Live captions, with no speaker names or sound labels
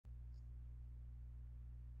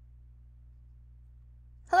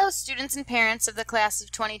students and parents of the class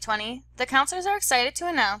of 2020, the counselors are excited to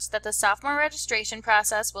announce that the sophomore registration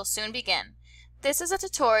process will soon begin. This is a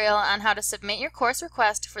tutorial on how to submit your course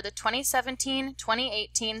request for the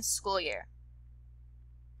 2017-2018 school year.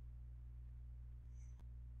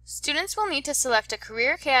 Students will need to select a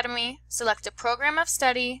career academy, select a program of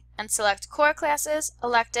study, and select core classes,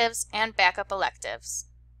 electives, and backup electives.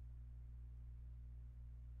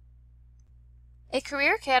 A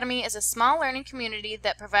career academy is a small learning community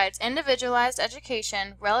that provides individualized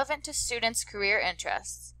education relevant to students' career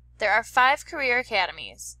interests. There are 5 career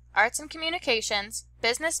academies: Arts and Communications,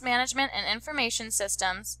 Business Management and Information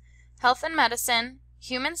Systems, Health and Medicine,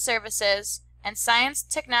 Human Services, and Science,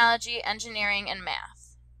 Technology, Engineering, and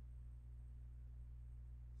Math.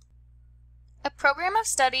 A program of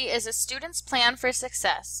study is a student's plan for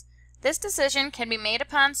success. This decision can be made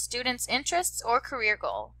upon students' interests or career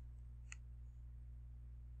goal.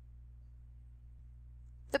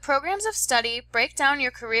 The programs of study break down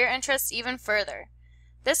your career interests even further.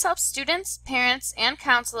 This helps students, parents, and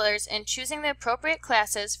counselors in choosing the appropriate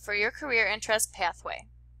classes for your career interest pathway.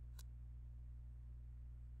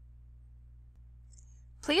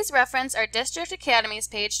 Please reference our District Academies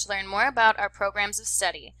page to learn more about our programs of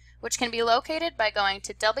study, which can be located by going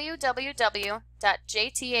to www.jths.org.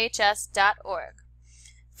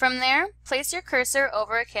 From there, place your cursor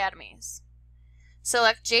over Academies.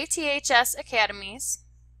 Select JTHS Academies,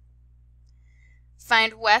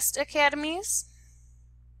 find West Academies,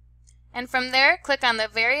 and from there click on the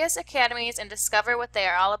various academies and discover what they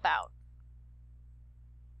are all about.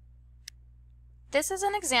 This is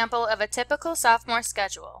an example of a typical sophomore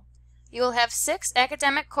schedule. You will have 6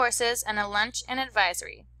 academic courses and a lunch and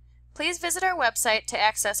advisory. Please visit our website to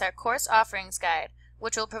access our course offerings guide,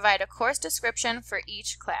 which will provide a course description for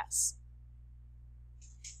each class.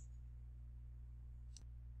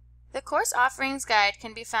 The course offerings guide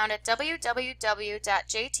can be found at www.jths.org.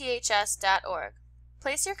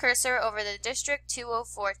 Place your cursor over the District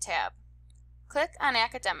 204 tab. Click on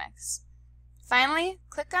Academics. Finally,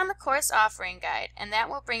 click on the course offering guide, and that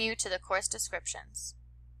will bring you to the course descriptions.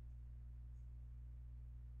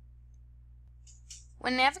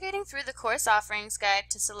 When navigating through the course offerings guide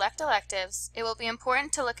to select electives, it will be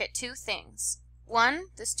important to look at 2 things. 1,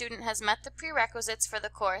 the student has met the prerequisites for the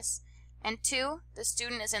course, and 2, the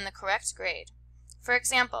student is in the correct grade. For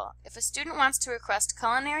example, if a student wants to request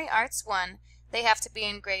Culinary Arts 1, they have to be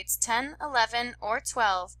in grades 10, 11, or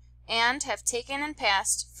 12, and have taken and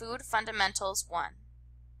passed Food Fundamentals 1.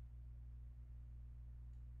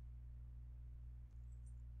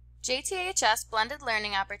 JTHS Blended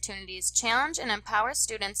Learning Opportunities challenge and empower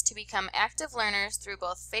students to become active learners through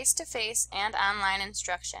both face-to-face and online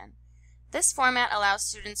instruction. This format allows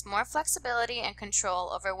students more flexibility and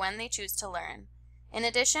control over when they choose to learn. In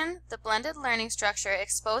addition, the blended learning structure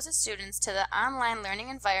exposes students to the online learning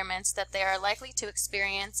environments that they are likely to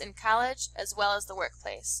experience in college as well as the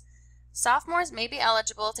workplace. Sophomores may be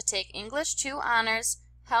eligible to take English 2 Honors,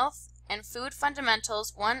 Health, and Food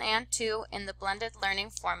Fundamentals 1 and 2 in the blended learning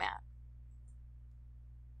format.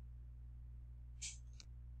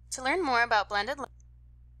 To learn more about blended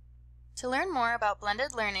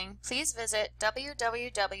learning, please visit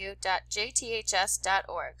www.jths.org.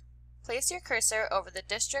 Place your cursor over the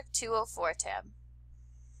District 204 tab.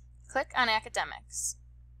 Click on Academics.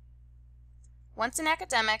 Once in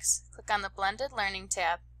Academics, click on the Blended Learning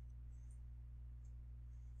tab.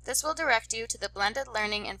 This will direct you to the Blended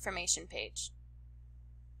Learning Information page.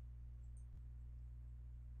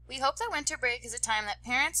 We hope that winter break is a time that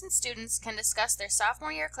parents and students can discuss their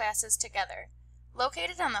sophomore year classes together.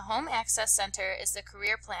 Located on the Home Access Center is the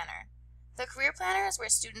Career Planner. The Career Planner is where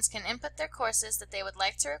students can input their courses that they would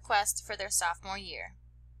like to request for their sophomore year.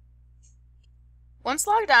 Once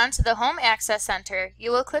logged on to the Home Access Center,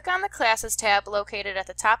 you will click on the Classes tab located at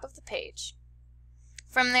the top of the page.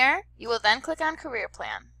 From there, you will then click on Career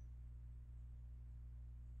Plan.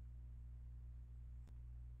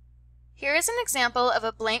 Here is an example of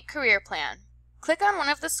a blank career plan. Click on one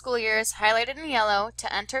of the school years highlighted in yellow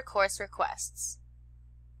to enter course requests.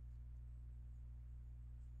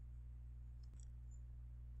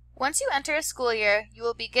 Once you enter a school year, you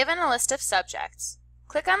will be given a list of subjects.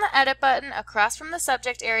 Click on the Edit button across from the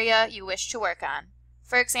subject area you wish to work on.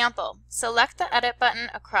 For example, select the Edit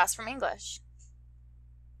button across from English.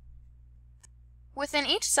 Within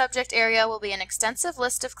each subject area will be an extensive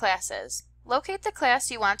list of classes. Locate the class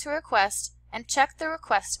you want to request and check the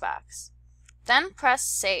Request box. Then press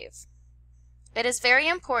Save. It is very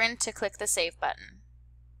important to click the Save button.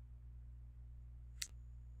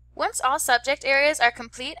 Once all subject areas are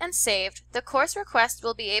complete and saved, the course request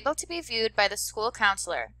will be able to be viewed by the school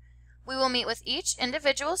counselor. We will meet with each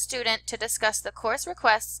individual student to discuss the course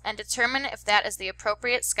requests and determine if that is the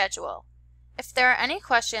appropriate schedule. If there are any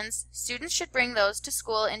questions, students should bring those to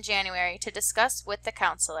school in January to discuss with the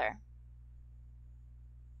counselor.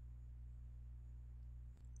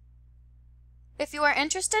 If you are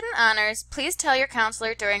interested in honors, please tell your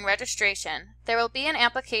counselor during registration. There will be an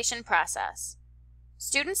application process.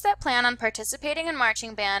 Students that plan on participating in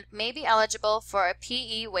marching band may be eligible for a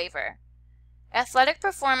PE waiver. Athletic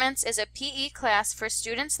performance is a PE class for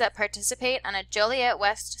students that participate on a Joliet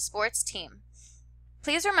West sports team.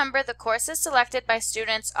 Please remember the courses selected by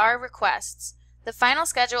students are requests. The final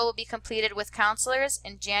schedule will be completed with counselors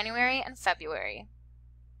in January and February.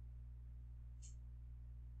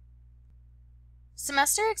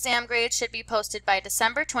 Semester exam grades should be posted by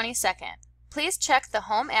December 22nd. Please check the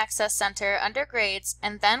Home Access Center under Grades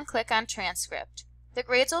and then click on Transcript. The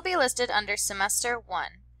grades will be listed under Semester 1.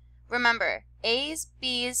 Remember, A's,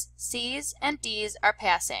 B's, C's, and D's are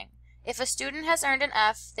passing. If a student has earned an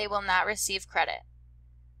F, they will not receive credit.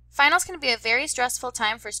 Finals can be a very stressful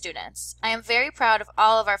time for students. I am very proud of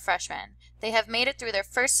all of our freshmen. They have made it through their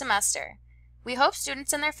first semester. We hope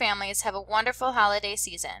students and their families have a wonderful holiday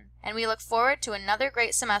season, and we look forward to another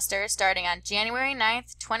great semester starting on January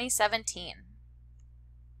 9th, 2017.